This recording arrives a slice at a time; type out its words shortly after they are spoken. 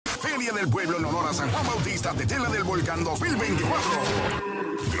Feria del Pueblo en honor a San Juan Bautista, Tetela del Volcan 2024.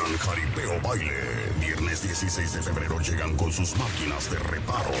 Gran jaripeo baile. Viernes 16 de febrero llegan con sus máquinas de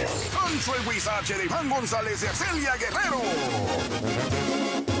reparo. Rancho el Huizache de Iván González y Arcelia Guerrero.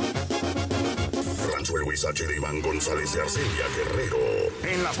 Rancho el Huizache de Iván González y Arcelia Guerrero.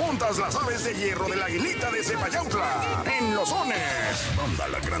 En las puntas, las aves de hierro de la Aguilita de Cepayautla. En Los Ones, Banda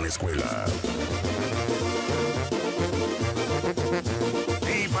La Gran Escuela.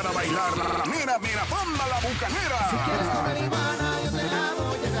 Y para bailar la mera banda La Bucanera. Si quieres comer iguana, yo te la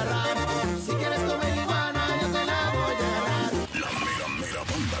voy a agarrar. Si quieres comer iguana, yo te la voy a agarrar. La mera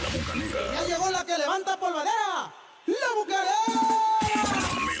banda La Bucanera. Ya llegó la que levanta polvadera. ¡La Bucanera!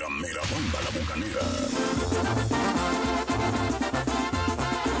 La mera banda La Bucanera.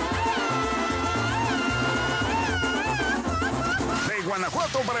 De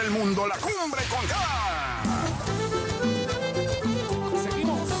Guanajuato para el mundo, la Kumbre con K.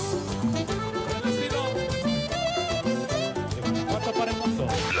 Seguimos con el estilo de Guanajuato para el mundo.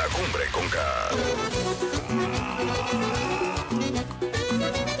 La Kumbre con K.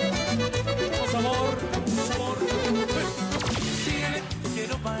 Sabor, sabor. Síguele,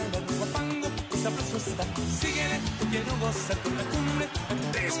 quiero bailar guapango, esa preciosa. Síguele, quiero gozar con la cumbre.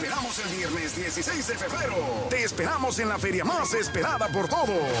 Te esperamos el viernes 16 de febrero. Te esperamos en la feria más esperada por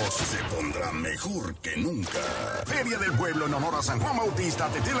todos. Se pondrá mejor que nunca. Feria del Pueblo en honor a San Juan Bautista,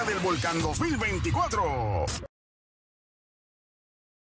 Tetela del Volcan 2024.